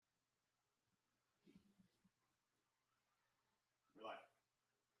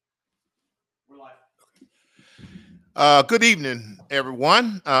Good evening,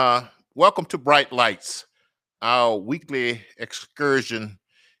 everyone. Welcome to Bright Lights, our weekly excursion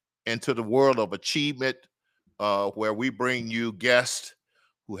into the world of achievement, where we bring you guests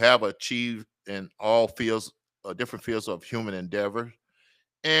who have achieved in all fields, different fields of human endeavor.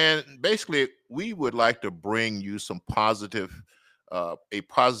 And basically, we would like to bring you a positive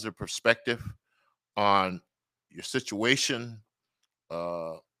perspective on your situation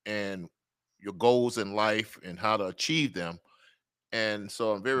uh, and your goals in life and how to achieve them. And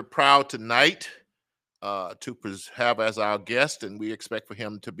so I'm very proud tonight to have as our guest, and we expect for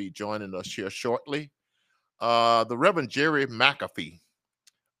him to be joining us here shortly, the Reverend Jerry McAfee.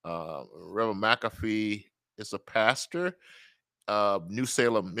 Reverend McAfee is a pastor of New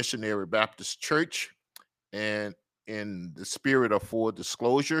Salem Missionary Baptist Church, and in the spirit of full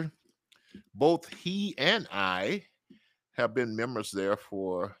disclosure, both he and I have been members there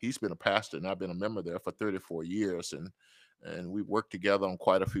he's been a pastor and I've been a member there for 34 years, and we worked together on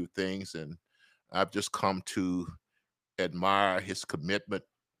quite a few things, and I've just come to admire his commitment,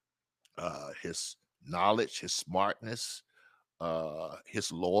 his knowledge, his smartness,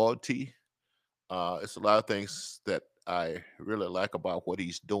 his loyalty. It's a lot of things that I really like about what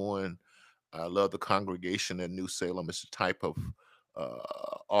he's doing. I love the congregation in New Salem. It's the type of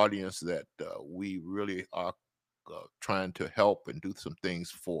audience that we really are trying to help and do some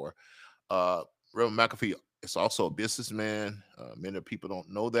things for. Uh, Reverend McAfee is also a businessman. Many people don't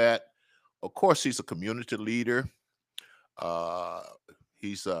know that. Of course, he's a community leader. Uh,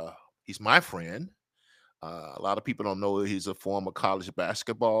 he's uh, he's my friend. A lot of people don't know that he's a former college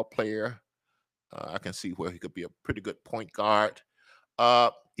basketball player. I can see where he could be a pretty good point guard.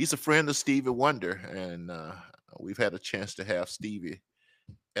 He's a friend of Stevie Wonder, and we've had a chance to have Stevie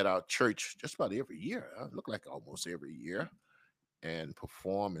at our church just about every year. Look like almost every year, and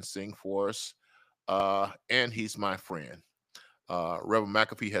perform and sing for us. And he's my friend. Reverend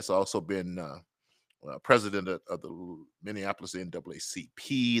McAfee has also been president of the Minneapolis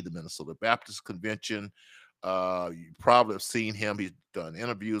NAACP, the Minnesota Baptist Convention. You probably have seen him. He's done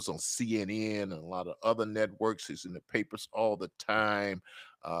interviews on CNN and a lot of other networks. He's in the papers all the time.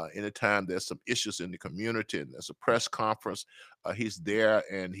 Anytime there's some issues in the community and there's a press conference, he's there,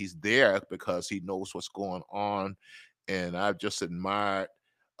 and he's there because he knows what's going on. And I've just admired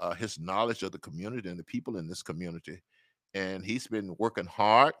his knowledge of the community and the people in this community. And he's been working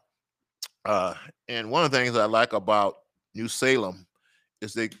hard. Uh, and one of the things I like about New Salem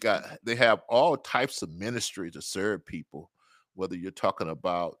is they have all types of ministry to serve people, whether you're talking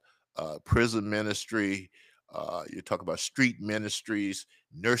about prison ministry, you're talking about street ministries,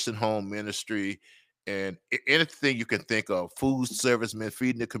 nursing home ministry, and anything you can think of, food service,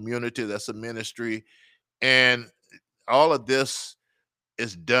 feeding the community, that's a ministry. And all of this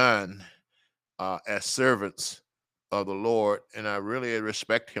is done as servants of the Lord, and I really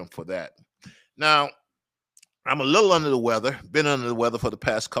respect him for that. Now, I'm a little under the weather. Been under the weather for the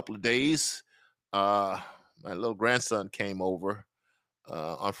past couple of days. Uh, my little grandson came over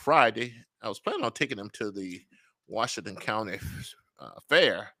on Friday. I was planning on taking him to the Washington County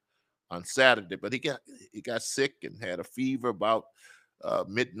Fair on Saturday, but he got sick and had a fever about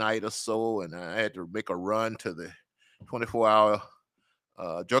midnight or so, and I had to make a run to the 24-hour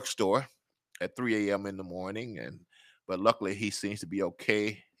drugstore at 3 a.m. in the morning, but luckily he seems to be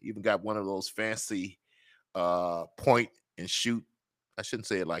okay. Even got one of those fancy point and shoot. I shouldn't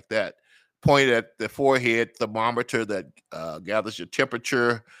say it like that. Point at the forehead thermometer that gathers your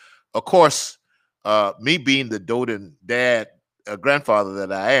temperature. Of course, me being the doting grandfather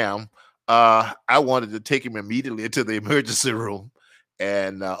that I am, I wanted to take him immediately into the emergency room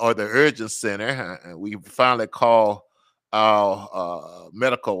and or the urgent center. We finally called our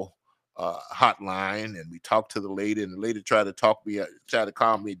medical hotline, and we talked to the lady, and the lady tried to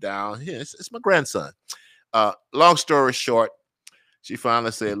calm me down. Yeah, it's my grandson. Long story short, she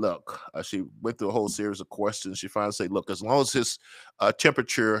finally said, look, she went through a whole series of questions. She finally said, look, as long as his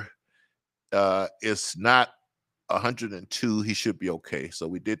temperature is not 102, he should be okay. So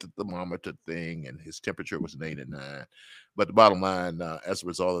we did the thermometer thing, and his temperature was an 89. But the bottom line, as a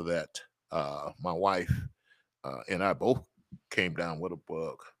result of that, my wife and I both came down with a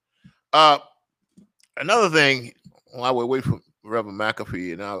bug. Uh, Another thing, while we're waiting for Reverend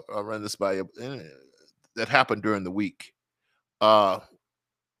McAfee, and I'll run this by you, that happened during the week. Uh,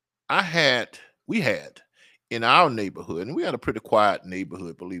 we had in our neighborhood, and we had a pretty quiet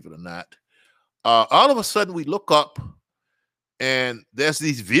neighborhood, believe it or not. All of a sudden, we look up, and there's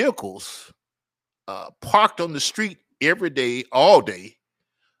these vehicles parked on the street every day, all day,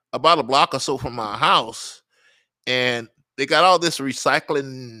 about a block or so from our house, and they got all this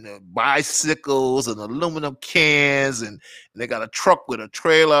recycling bicycles and aluminum cans, and they got a truck with a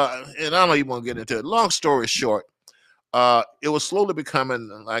trailer. And I don't even want to get into it. Long story short, it was slowly becoming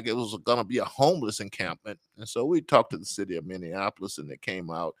like it was going to be a homeless encampment. And so we talked to the city of Minneapolis, and they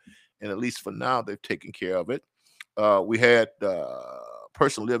came out, and at least for now, they've taken care of it. We had a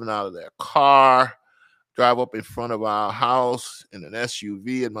person living out of their car drive up in front of our house in an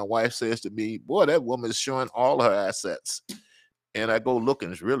SUV, and my wife says to me, "Boy, that woman is showing all her assets." And I go look,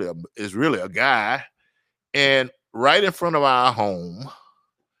 and it's really a guy, and right in front of our home,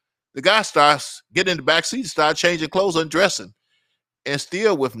 the guy starts getting in the back seat, start changing clothes, undressing, and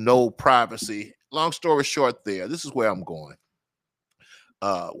still with no privacy. Long story short, this is where I'm going.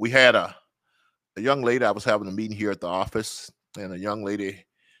 We had a young lady. I was having a meeting here at the office, and a young lady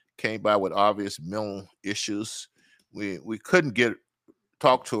came by with obvious mental issues. We couldn't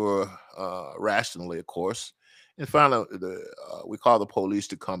talk to her rationally, of course, and finally we called the police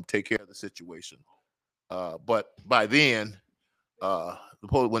to come take care of the situation. But by then,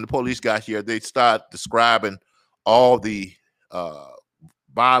 when the police got here, they start describing all the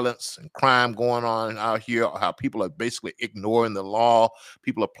violence and crime going on out here, how people are basically ignoring the law.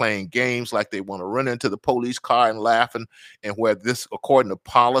 People are playing games like they want to run into the police car and laughing, and where this, according to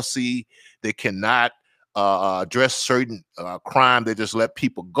policy, they cannot address certain crime. They just let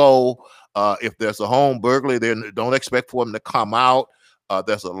people go. If there's a home burglary, they don't expect for them to come out.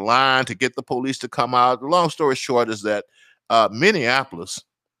 There's a line to get the police to come out. The long story short is that Minneapolis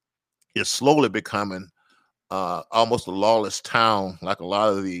is slowly becoming almost a lawless town, like a lot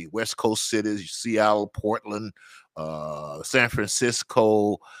of the West Coast cities, Seattle, Portland, San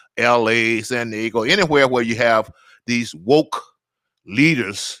Francisco, LA, San Diego, anywhere where you have these woke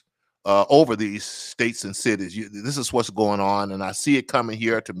leaders over these states and cities. This is what's going on, and I see it coming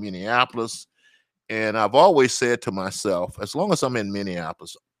here to Minneapolis. And I've always said to myself, as long as I'm in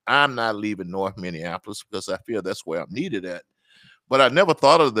Minneapolis, I'm not leaving North Minneapolis, because I feel that's where I'm needed at. But I never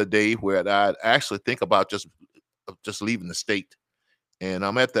thought of the day where I'd actually think about just leaving the state. And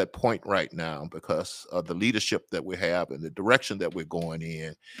I'm at that point right now because of the leadership that we have and the direction that we're going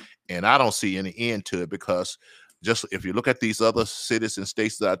in. And I don't see any end to it, because just if you look at these other cities and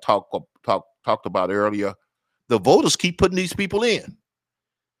states that I talked about earlier, the voters keep putting these people in.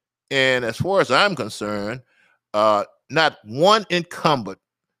 And as far as I'm concerned, not one incumbent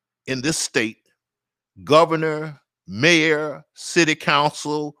in this state, governor, mayor, city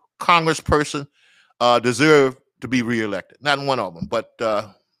council, congressperson, deserve to be reelected. Not one of them. But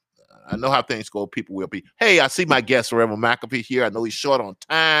I know how things go. People will be. Hey, I see my guest, Reverend McAfee, here. I know he's short on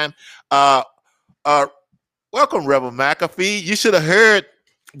time. Welcome, Reverend McAfee. You should have heard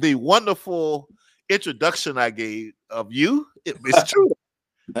the wonderful introduction I gave of you. It's true.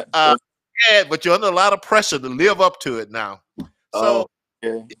 Yeah, but you're under a lot of pressure to live up to it now. So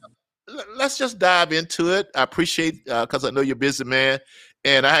let's just dive into it. I appreciate, because I know you're a busy man.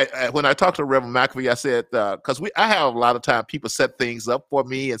 And when I talked to Reverend McAfee, I said, because I have a lot of time people set things up for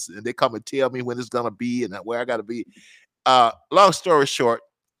me, and they come and tell me when it's going to be and where I got to be. Long story short,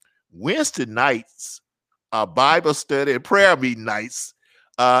 Wednesday nights are Bible study and prayer meeting nights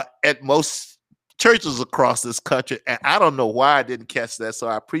at most churches across this country. And I don't know why I didn't catch that. So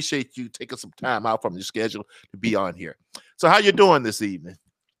I appreciate you taking some time out from your schedule to be on here. So how you doing this evening?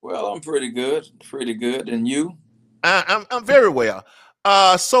 Well, I'm pretty good. And you? I'm very well.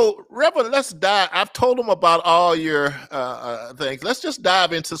 So Reverend, let's dive. I've told them about all your things. Let's just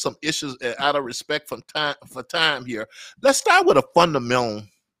dive into some issues out of respect for time here. Let's start with a fundamental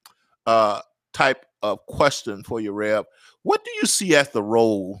type of question for you, Rev. What do you see as the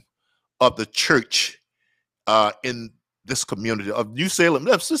role of the church in this community of New Salem,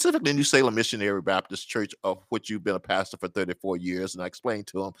 specifically New Salem Missionary Baptist Church, of which you've been a pastor for 34 years? And I explained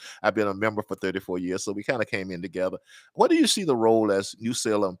to him, I've been a member for 34 years. So we kind of came in together. What do you see the role as New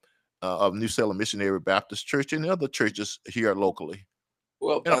Salem of New Salem Missionary Baptist Church and other churches here locally?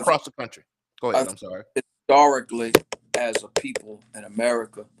 Well, and across the country? Go ahead. I'm sorry. Historically, as a people in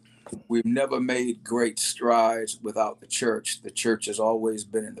America, we've never made great strides without the church. The church has always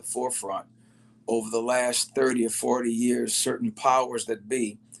been in the forefront. Over the last 30 or 40 years, certain powers that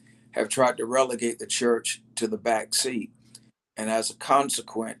be have tried to relegate the church to the back seat. And as a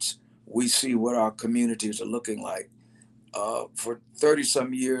consequence, we see what our communities are looking like. For 30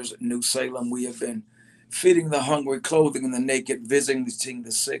 some years in New Salem, we have been feeding the hungry, clothing the naked, visiting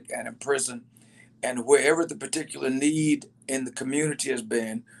the sick and in prison. And wherever the particular need in the community has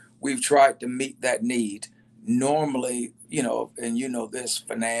been, we've tried to meet that need. Normally, and this,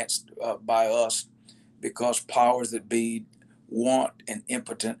 financed by us, because powers that be want an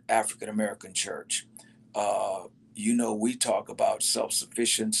impotent African American church. we talk about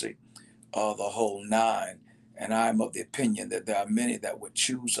self-sufficiency, the whole nine. And I'm of the opinion that there are many that would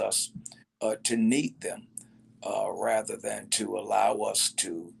choose us to need them rather than to allow us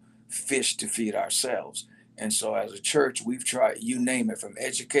to fish to feed ourselves. And so, as a church, we've tried, you name it, from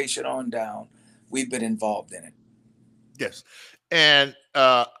education on down, we've been involved in it. Yes. And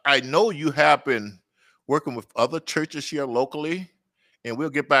I know you have been working with other churches here locally, and we'll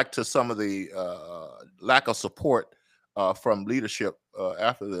get back to some of the lack of support from leadership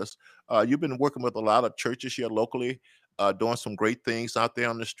after this. You've been working with a lot of churches here locally, doing some great things out there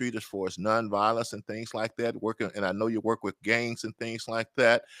on the street as far as nonviolence and things like that. Working, and I know you work with gangs and things like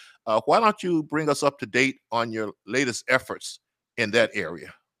that. Why don't you bring us up to date on your latest efforts in that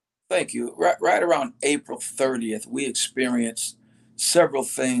area? Thank you. Right around April 30th, we experienced several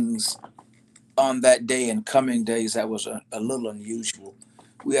things on that day and coming days that was a little unusual.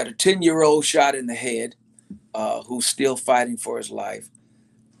 We had a 10-year-old shot in the head who's still fighting for his life.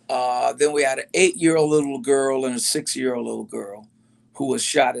 Then we had an 8-year-old little girl and a 6-year-old little girl who was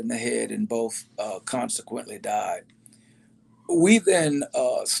shot in the head and both consequently died. We then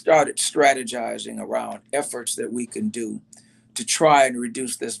started strategizing around efforts that we can do to try and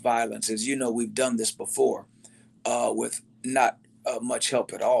reduce this violence. As you know, we've done this before with not much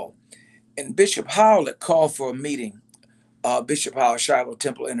help at all. And Bishop Howell had called for a meeting. Bishop Howell, Shiloh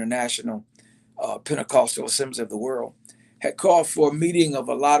Temple International, Pentecostal Assemblies of the World, had called for a meeting of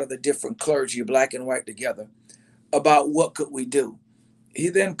a lot of the different clergy, black and white together, about what could we do. He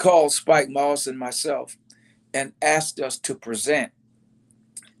then called Spike Moss and myself and asked us to present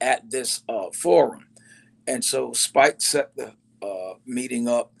at this forum. And so Spike set the meeting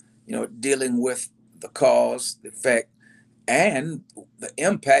up, dealing with the cause, the effect, and the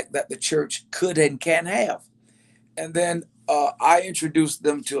impact that the church could and can have. And then I introduced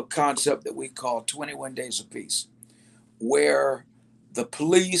them to a concept that we call 21 Days of Peace, where the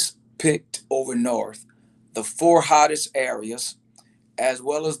police picked over North the 4 hottest areas, as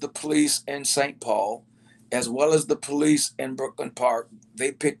well as the police in St. Paul, as well as the police in Brooklyn Park.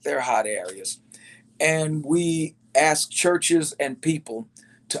 They picked their hot areas. And we asked churches and people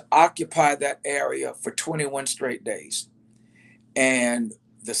to occupy that area for 21 straight days. And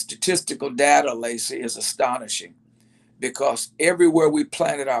the statistical data, Lacey, is astonishing because everywhere we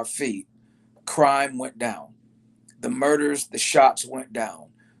planted our feet, crime went down. The murders, the shots went down.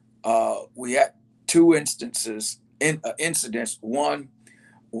 We had 2 incidents. One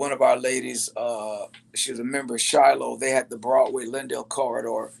of our ladies, she was a member of Shiloh. They had the Broadway Lindale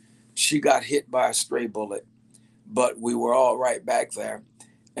corridor. She got hit by a stray bullet, but we were all right back there.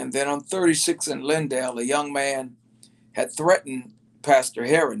 And then on 36 in Lindale, a young man had threatened Pastor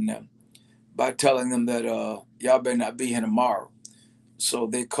Heron them by telling them that y'all better not be here tomorrow. So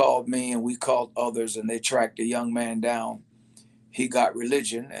they called me and we called others and they tracked the young man down. He got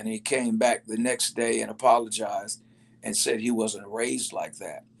religion and he came back the next day and apologized and said he wasn't raised like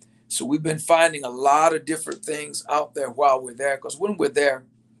that. So we've been finding a lot of different things out there while we're there, because when we're there,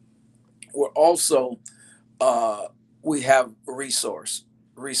 we're also we have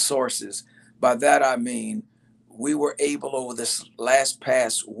resources. By that I mean we were able over this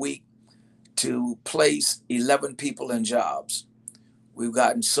past week to place 11 people in jobs. We've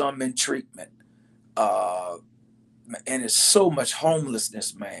gotten some in treatment. And it's so much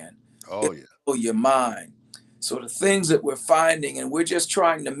homelessness, man. Oh yeah. It'll blow your mind. So the things that we're finding, and we're just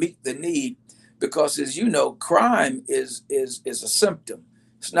trying to meet the need, because as you know, crime is a symptom.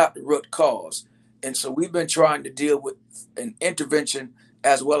 It's not the root cause. And so we've been trying to deal with an intervention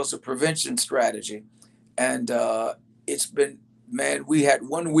as well as a prevention strategy. And it's been, man, we had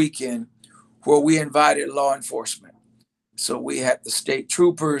one weekend where we invited law enforcement. So we had the state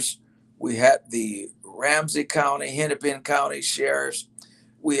troopers, we had the Ramsey County, Hennepin County sheriffs,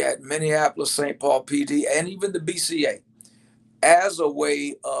 we had Minneapolis, St. Paul PD, and even the BCA as a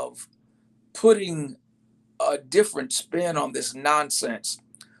way of putting a different spin on this nonsense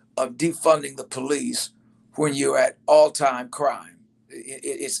of defunding the police when you're at all-time crime.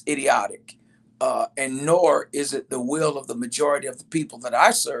 It's idiotic. And nor is it the will of the majority of the people that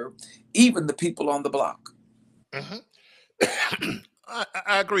I serve, even the people on the block. Mm-hmm.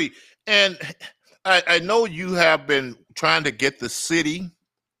 I agree. And I know you have been trying to get the city,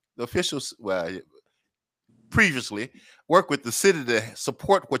 the officials, well, previously work with the city to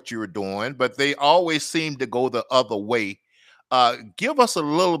support what you were doing, but they always seem to go the other way. Give us a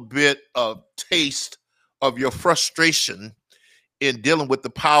little bit of taste of your frustration in dealing with the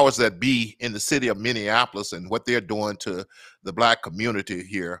powers that be in the city of Minneapolis and what they're doing to the Black community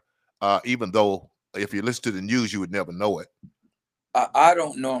here, even though if you listen to the news, you would never know it. I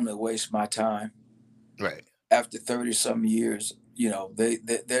don't normally waste my time. Right. after 30 some years, you know,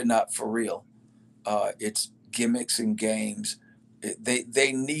 they're not for real. It's gimmicks and games.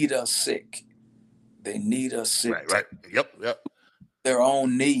 They need us sick. They need us sick. Right, right. Yep. Their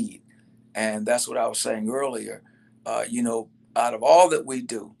own need. And that's what I was saying earlier. You know, out of all that we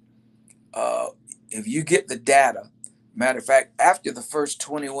do, uh, if you get the data, matter of fact, after the first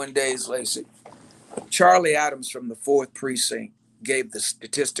 21 days, Lacey, Charlie Adams from the 4th Precinct gave the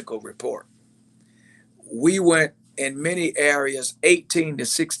statistical report. We went in many areas 18 to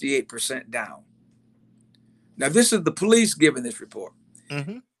 68% down. Now, this is the police giving this report.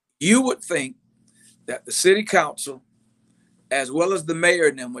 Mm-hmm. You would think that the city council, as well as the mayor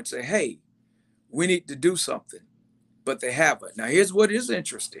and them, would say, hey, we need to do something, but they haven't. Now, here's what is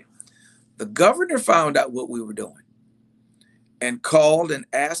interesting. The governor found out what we were doing and called and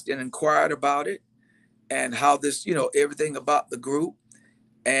asked and inquired about it and how this, you know, everything about the group.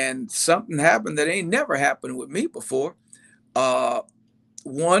 And something happened that ain't never happened with me before.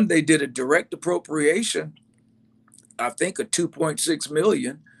 One, they did a direct appropriation, I think of 2.6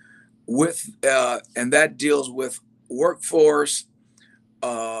 million with, and that deals with workforce,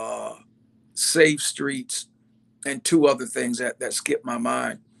 safe streets, and 2 other things that skipped my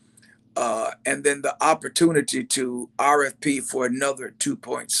mind. And then the opportunity to RFP for another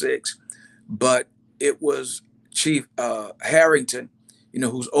 2.6, but it was Chief Harrington, you know,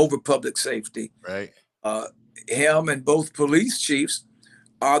 who's over public safety. Right. Him and both police chiefs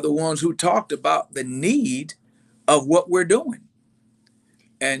are the ones who talked about the need of what we're doing.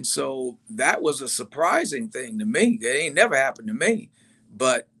 And so that was a surprising thing to me. It ain't never happened to me.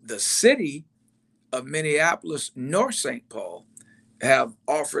 But the city of Minneapolis nor St. Paul have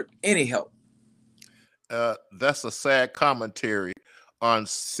offered any help. That's a sad commentary on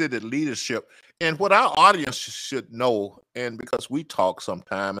city leadership. And what our audience should know, and because we talk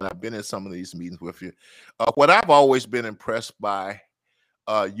sometime, and I've been in some of these meetings with you, what I've always been impressed by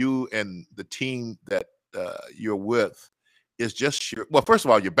you and the team that you're with is just your, well, first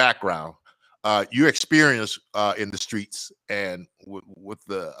of all, your background, your experience in the streets and with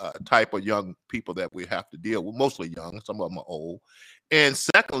the type of young people that we have to deal with, mostly young, some of them are old. And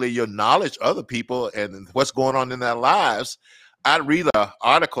secondly, your knowledge of other people and what's going on in their lives. I read an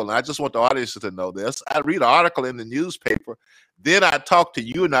article, and I just want the audience to know this. I read an article in the newspaper. Then I talk to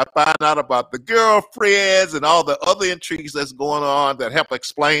you, and I find out about the girlfriends and all the other intrigues that's going on that help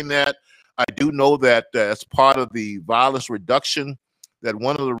explain that. I do know that as part of the violence reduction, that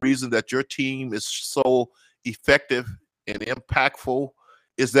one of the reasons that your team is so effective and impactful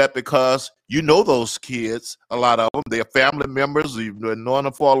is that because you know those kids, a lot of them, they're family members, you've known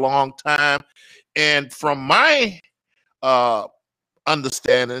them for a long time. And from my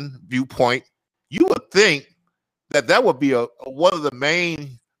understanding, viewpoint, you would think that that would be one of the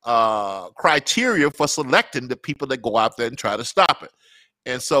main criteria for selecting the people that go out there and try to stop it.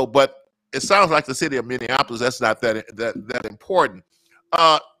 And so, but it sounds like the city of Minneapolis, that's not that important.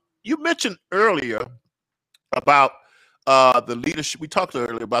 You mentioned earlier about the leadership. We talked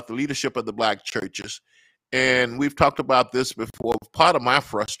earlier about the leadership of the Black churches, and we've talked about this before. Part of my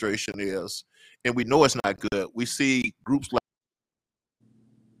frustration is, and we know it's not good, we see groups like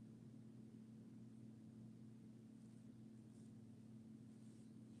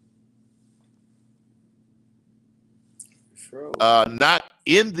not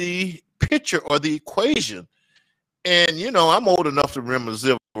in the picture or the equation. And, you know, I'm old enough to remember the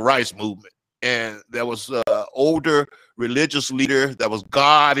civil rights movement. And there was an older religious leader that was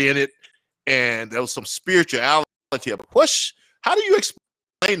God in it. And there was some spirituality. How do you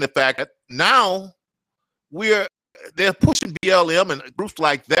explain the fact that now they're pushing BLM and groups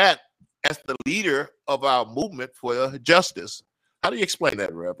like that as the leader of our movement for justice? How do you explain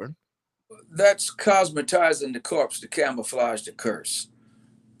that, Reverend? That's cosmetizing the corpse to camouflage the curse.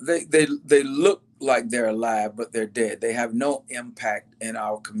 They look like they're alive, but they're dead. They have no impact in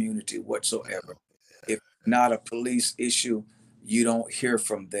our community whatsoever. If not a police issue, you don't hear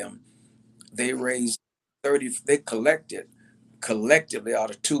from them. They raised 30, they collected collectively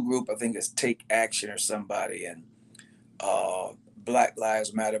out of 2 groups, I think it's Take Action or somebody, and Black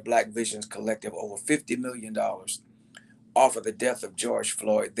Lives Matter, Black Visions Collective, over $50 million off of the death of George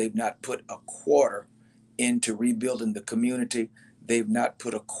Floyd. They've not put a quarter into rebuilding the community. They've not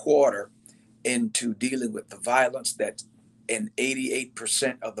put a quarter into dealing with the violence that, and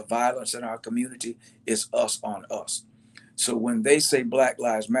 88% of the violence in our community is us on us. So when they say Black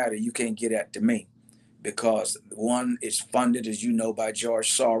Lives Matter, you can't get at to me, because one is funded, as you know, by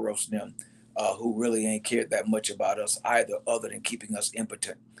George Soros and them, who really ain't cared that much about us either, other than keeping us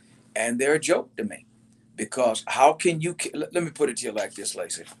impotent. And they're a joke to me, because how can you, let me put it to you like this,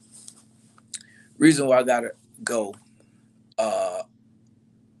 Lacey. Reason why I got go,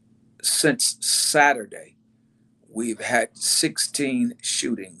 since Saturday, we've had 16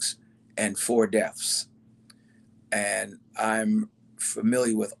 shootings and 4 deaths. And I'm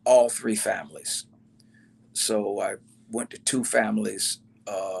familiar with all 3 families. So I went to 2 families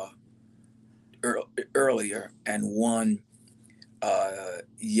earlier and one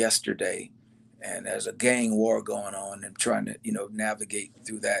yesterday. And there's a gang war going on and trying to, navigate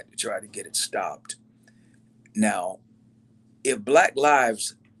through that to try to get it stopped. Now, if Black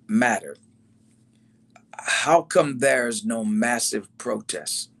Lives Matter, how come there's no massive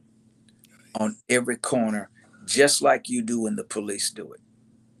protests on every corner, just like you do when the police do it?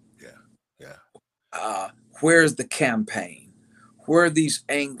 Yeah. Where's the campaign? Where are these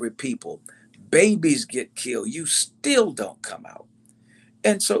angry people? Babies get killed. You still don't come out.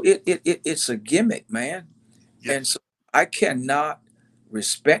 And so it's a gimmick, man. Yes. And so I cannot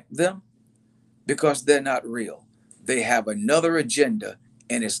respect them because they're not real. They have another agenda,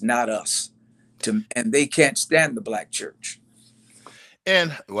 and it's not us. And they can't stand the Black church.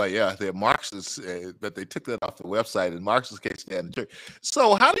 And well, yeah, they're Marxists, but they took that off the website, and Marxists can't stand the church.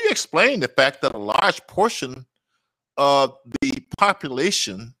 So, how do you explain the fact that a large portion of the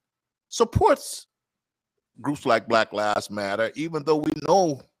population supports groups like Black Lives Matter, even though we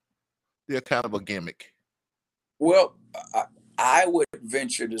know they're kind of a gimmick? Well, I would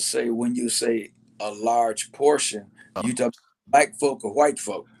venture to say, when you say a large portion, you talk Black folk or white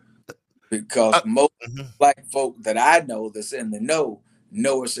folk, because most Black folk that I know that's in the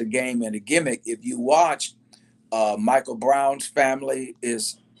know it's a game and a gimmick. If you watch, Michael Brown's family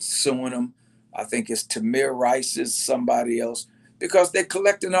is suing them. I think it's Tamir Rice's, somebody else, because they're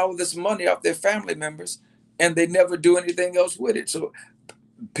collecting all of this money off their family members and they never do anything else with it. So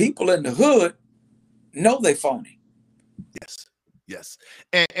people in the hood know they phony. Yes.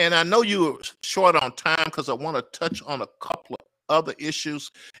 And I know you were short on time because I want to touch on a couple of other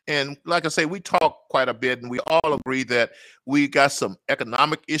issues. And like I say, we talk quite a bit, and we all agree that we got some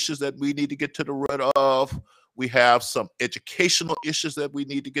economic issues that we need to get to the rid of. We have some educational issues that we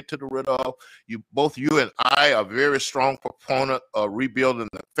need to get to the rid of. Both you and I are very strong proponent of rebuilding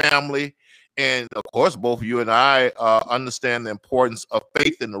the family. And of course, both you and I understand the importance of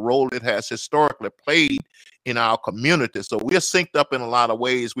faith and the role it has historically played in our community. So we're synced up in a lot of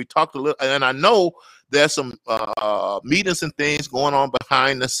ways. We talked a little, and I know there's some meetings and things going on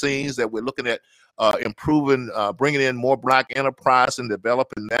behind the scenes that we're looking at improving, bringing in more Black enterprise and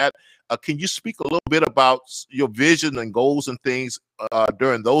developing that. Can you speak a little bit about your vision and goals and things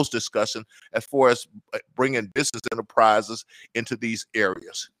during those discussions as far as bringing business enterprises into these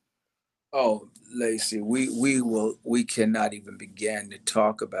areas? Oh, Lacey, we cannot even begin to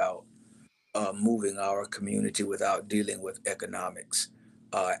talk about moving our community without dealing with economics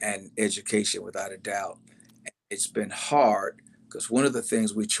and education, without a doubt. It's been hard because one of the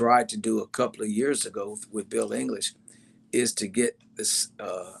things we tried to do a couple of years ago with Bill English is to get this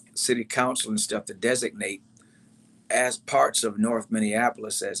city council and stuff to designate as parts of North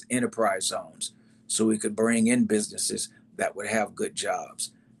Minneapolis as enterprise zones, so we could bring in businesses that would have good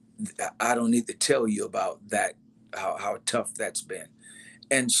jobs. I don't need to tell you about that, how tough that's been.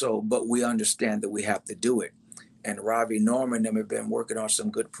 And so, but we understand that we have to do it. And Ravi Norman them have been working on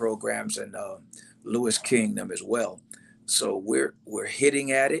some good programs, and Lewis King them as well. So we're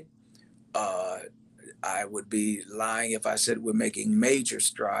hitting at it. I would be lying if I said we're making major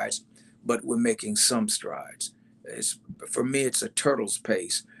strides, but we're making some strides. For me, it's a turtle's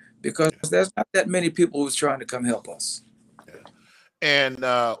pace because there's not that many people who's trying to come help us. And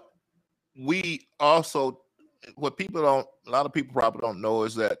we also, what a lot of people probably don't know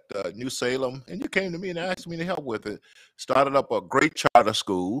is that New Salem, and you came to me and asked me to help with it, started up a great charter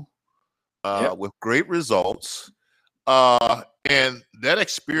school with great results. And that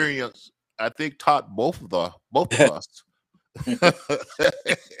experience, I think, taught both of us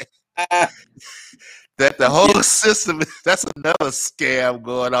that the whole system, that's another scam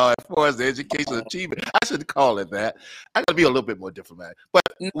going on as far as the education achievement. I shouldn't call it that. I got to be a little bit more diplomatic. But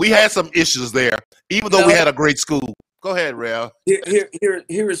we had some issues there, even though we had a great school. Go ahead, Ralph.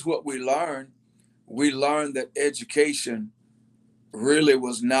 Here's what we learned. We learned that education really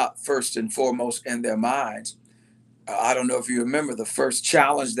was not first and foremost in their minds. I don't know if you remember, the first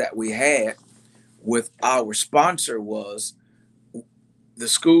challenge that we had with our sponsor was the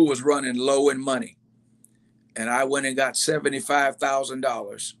school was running low in money. And I went and got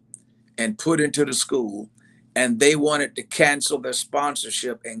 $75,000 and put into the school, and they wanted to cancel their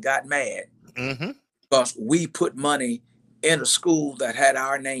sponsorship and got mad because we put money in a school that had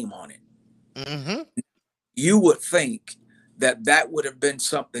our name on it. You would think that would have been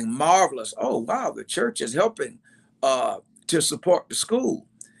something marvelous. Oh, wow, the church is helping to support the school.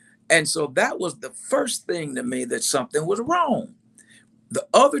 And so that was the first thing to me that something was wrong. The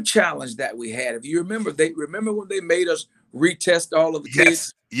other challenge that we had, if you remember, they remember when they made us retest all of the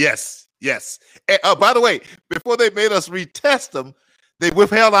kids? Yes. And, by the way, before they made us retest them, they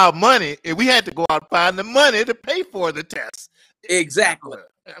withheld our money, and we had to go out and find the money to pay for the test. Exactly.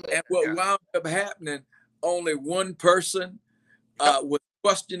 And what wound up happening, only one person was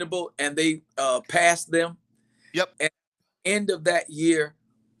questionable, and they passed them. Yep. At the end of that year,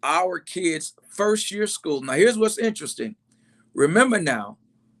 our kids' first year school. Now, here's what's interesting. Remember now,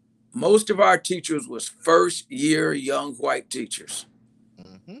 most of our teachers was first year young white teachers.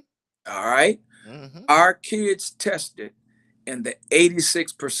 All right. Our kids tested in the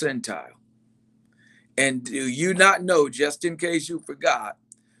 86th percentile. And do you not know, just in case you forgot,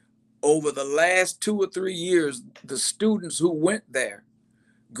 over the last 2 or 3 years, the students who went there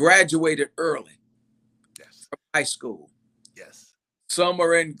graduated early from high school. Yes. Some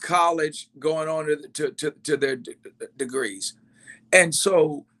are in college going on to their degrees. And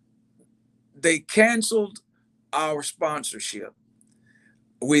so they canceled our sponsorship.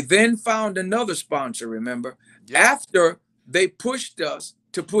 We then found another sponsor, remember, after they pushed us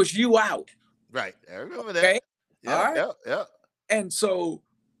to push you out. Right. I remember that. Okay? Yeah. And so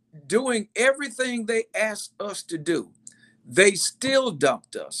doing everything they asked us to do, they still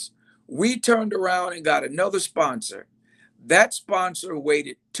dumped us. We turned around and got another sponsor. That sponsor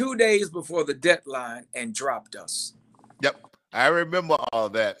waited 2 days before the deadline and dropped us. Yep. I remember all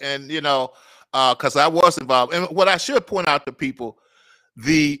that. And, because I was involved. And what I should point out to people,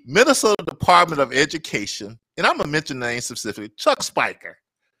 the Minnesota Department of Education, and I'm going to mention names specifically, Chuck Spiker.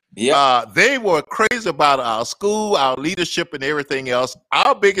 Yeah. They were crazy about our school, our leadership, and everything else.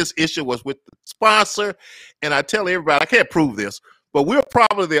 Our biggest issue was with the sponsor. And I tell everybody, I can't prove this, but we're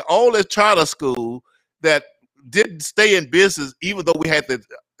probably the only charter school that didn't stay in business, even though we had the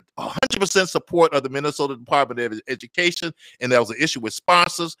 100% support of the Minnesota Department of Education, and there was an issue with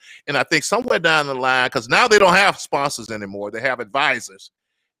sponsors. And I think somewhere down the line, because now they don't have sponsors anymore, they have advisors.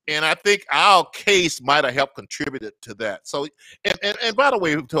 And I think our case might have helped contribute to that. So, and by the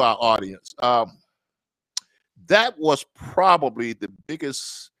way, to our audience, that was probably the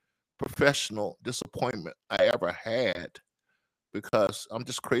biggest professional disappointment I ever had, because I'm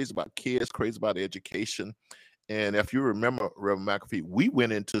just crazy about kids, crazy about education. And if you remember, Reverend McAfee, we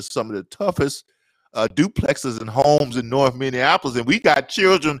went into some of the toughest duplexes and homes in North Minneapolis, and we got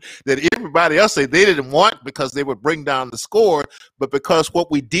children that everybody else said they didn't want because they would bring down the score, but because what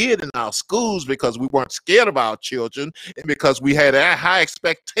we did in our schools, because we weren't scared of our children, and because we had a high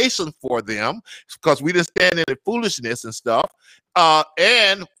expectation for them, because we didn't stand in the foolishness and stuff,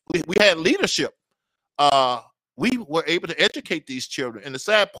 and we had leadership. We were able to educate these children, and the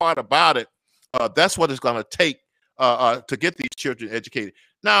sad part about it, that's what it's going to take to get these children educated.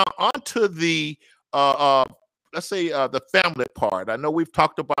 Now, on to the let's say the family part. I know we've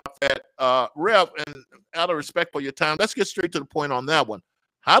talked about that, Rev, and out of respect for your time, let's get straight to the point on that one.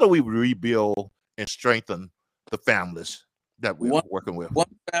 How do we rebuild and strengthen the families that we're working with? One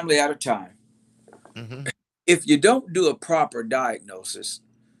family at a time. If you don't do a proper diagnosis,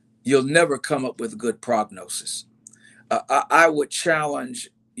 you'll never come up with a good prognosis. I would challenge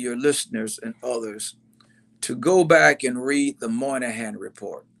your listeners and others to go back and read the Moynihan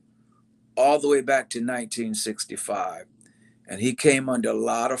Report all the way back to 1965. And he came under a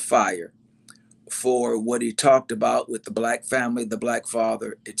lot of fire for what he talked about with the black family, the black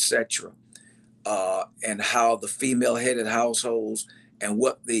father, etc., and how the female-headed households and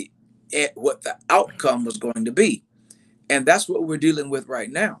what the outcome was going to be. And that's what we're dealing with right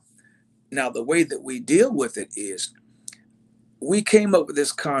now. Now, the way that we deal with it is, we came up with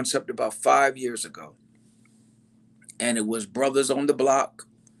this concept about 5 years ago, and it was Brothers on the Block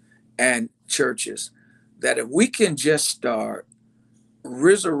and churches, that if we can just start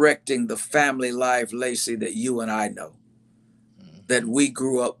resurrecting the family life, Lacey, that you and I know, that we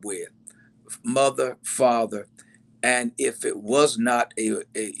grew up with, mother, father, and if it was not if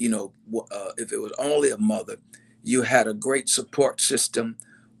it was only a mother, you had a great support system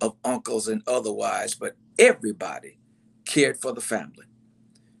of uncles and otherwise, but everybody cared for the family.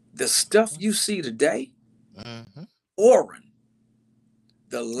 The stuff you see today, foreign.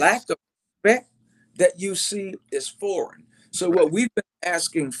 The lack of respect that you see is foreign. So what we've been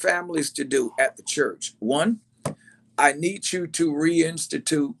asking families to do at the church, one, I need you to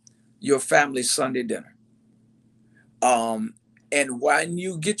reinstitute your family Sunday dinner. And when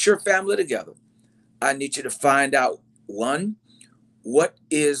you get your family together, I need you to find out, one, what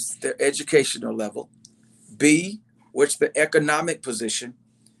is their educational level? B, what's the economic position?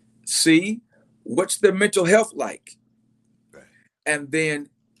 C, what's their mental health like? Right. And then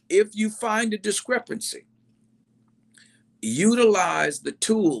if you find a discrepancy, utilize the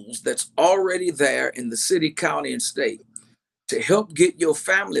tools that's already there in the city, county, and state to help get your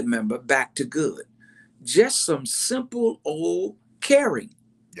family member back to good. Just some simple old caring.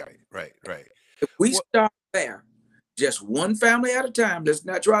 Right. If we Well, start there, just one family at a time, let's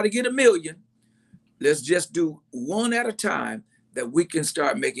not try to get a million. Let's just do one at a time that we can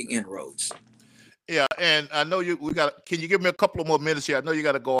start making inroads. yeah, and I know we got. Can you give me a couple of more minutes here? I know you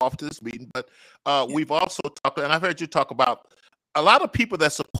got to go off to this meeting, but we've also talked, and I've heard you talk about a lot of people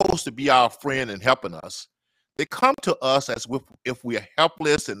that's supposed to be our friend and helping us. They come to us as if we're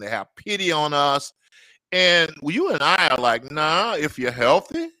helpless, and they have pity on us. And you and I are like, nah. If you're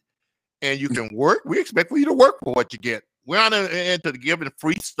healthy and you can work, we expect for you to work for what you get. We're not into giving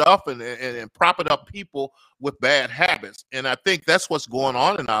free stuff and propping up people with bad habits. And I think that's what's going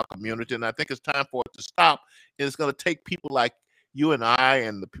on in our community. And I think it's time for it to stop. And it's going to take people like you and I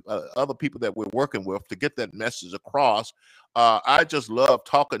and the other people that we're working with to get that message across. I just love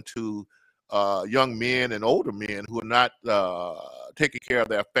talking to young men and older men who are not taking care of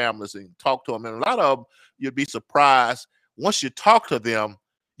their families, and talk to them. And a lot of them, you'd be surprised, once you talk to them,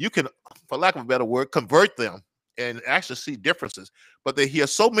 you can, for lack of a better word, convert them and actually see differences. But they hear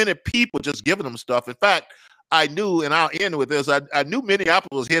so many people just giving them stuff. In fact, I knew, and I'll end with this, I knew Minneapolis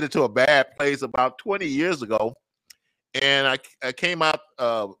was headed to a bad place about 20 years ago. And I came out,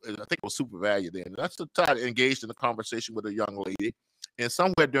 I think it was Super Value then. And I started engaged in a conversation with a young lady. And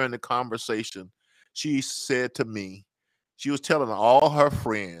somewhere during the conversation, she said to me, she was telling all her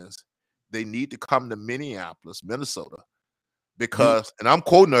friends they need to come to Minneapolis, Minnesota, because, and I'm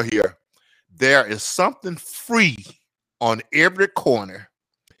quoting her here, there is something free on every corner.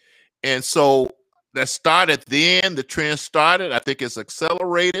 And so that started then, the trend started. I think it's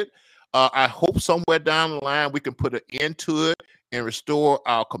accelerated. I hope somewhere down the line we can put an end to it and restore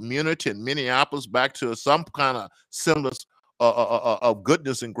our community in Minneapolis back to some kind of semblance of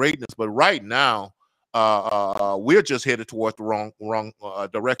goodness and greatness. But right now, we're just headed towards the wrong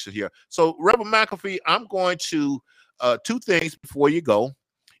direction here. So, Reverend McAfee, I'm going to two things before you go.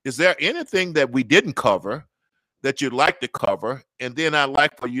 Is there anything that we didn't cover that you'd like to cover? And then I'd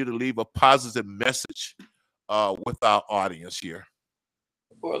like for you to leave a positive message with our audience here.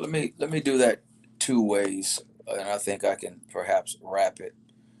 Well, let me do that two ways, and I think I can perhaps wrap it.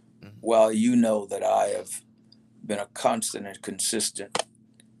 Mhm. Well, you know that I have been a constant and consistent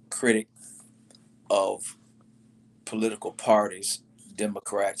critic of political parties,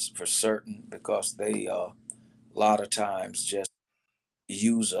 Democrats for certain, because they a lot of times just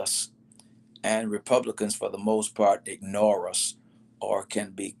use us, and Republicans for the most part ignore us or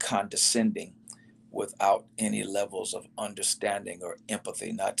can be condescending without any levels of understanding or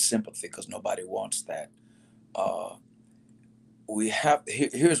empathy, not sympathy, because nobody wants that. Uh,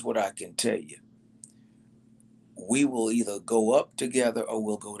 here's what I can tell you: we will either go up together or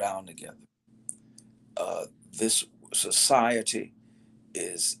we'll go down together. This society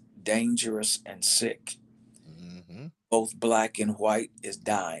is dangerous and sick. Mm-hmm. Both black and white is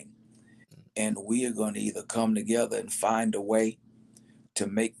dying. And we are going to either come together and find a way to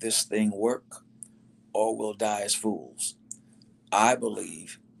make this thing work, or we'll die as fools. I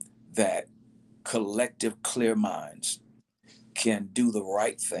believe that collective clear minds can do the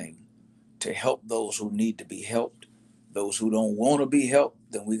right thing to help those who need to be helped. Those who don't want to be helped,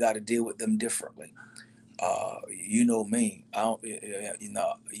 then we got to deal with them differently. You know me. I don't, you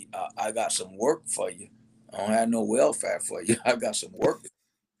know, I got some work for you. I don't have no welfare for you. I got some work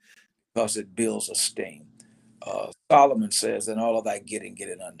because it builds esteem. Solomon says, "In all of thy getting, get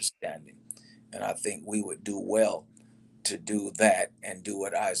an understanding." And I think we would do well to do that and do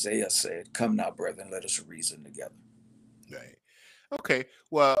what Isaiah said: "Come now, brethren, let us reason together." Right. Okay.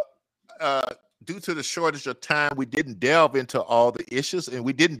 Well, uh, due to the shortage of time, we didn't delve into all the issues, and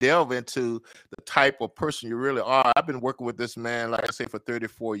we didn't delve into the type of person you really are. I've been working with this man, like I say, for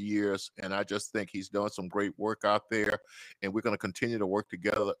 34 years, and I just think he's doing some great work out there. And we're going to continue to work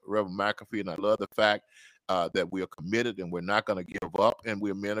together, Reverend McAfee. And I love the fact that we are committed and we're not going to give up. And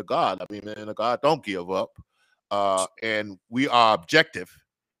we're men of God. I mean, men of God don't give up. And we are objective,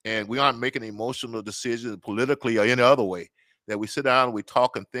 and we aren't making emotional decisions politically or any other way. That we sit down and we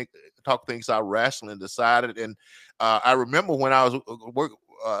talk and talk things out rationally and decide it. And I remember when I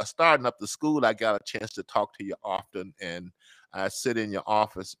was starting up the school, I got a chance to talk to you often, and I sit in your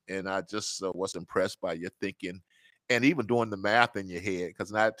office, and I just was impressed by your thinking, and even doing the math in your head,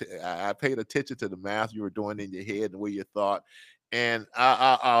 because I paid attention to the math you were doing in your head and the way you thought. And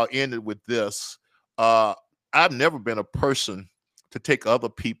I'll end it with this. I've never been a person to take other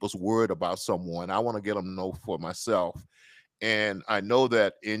people's word about someone. I want to get them to know for myself. And I know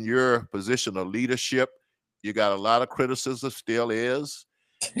that in your position of leadership, you got a lot of criticism, still is.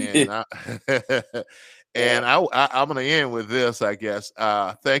 And I Yeah. I'm going to end with this, I guess.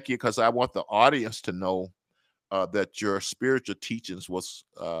 Thank you, because I want the audience to know that your spiritual teachings was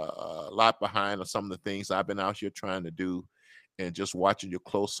a lot behind of some of the things I've been out here trying to do, and just watching you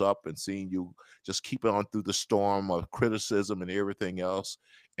close up and seeing you just keep on through the storm of criticism and everything else,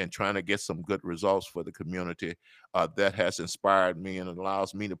 and trying to get some good results for the community. That has inspired me, and it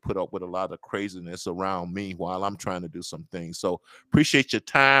allows me to put up with a lot of craziness around me while I'm trying to do some things. So appreciate your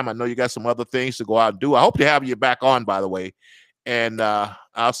time. I know you got some other things to go out and do. I hope to have you back on, by the way. And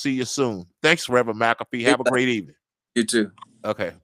I'll see you soon. Thanks, Reverend McAfee. Have a great evening. You too. Okay.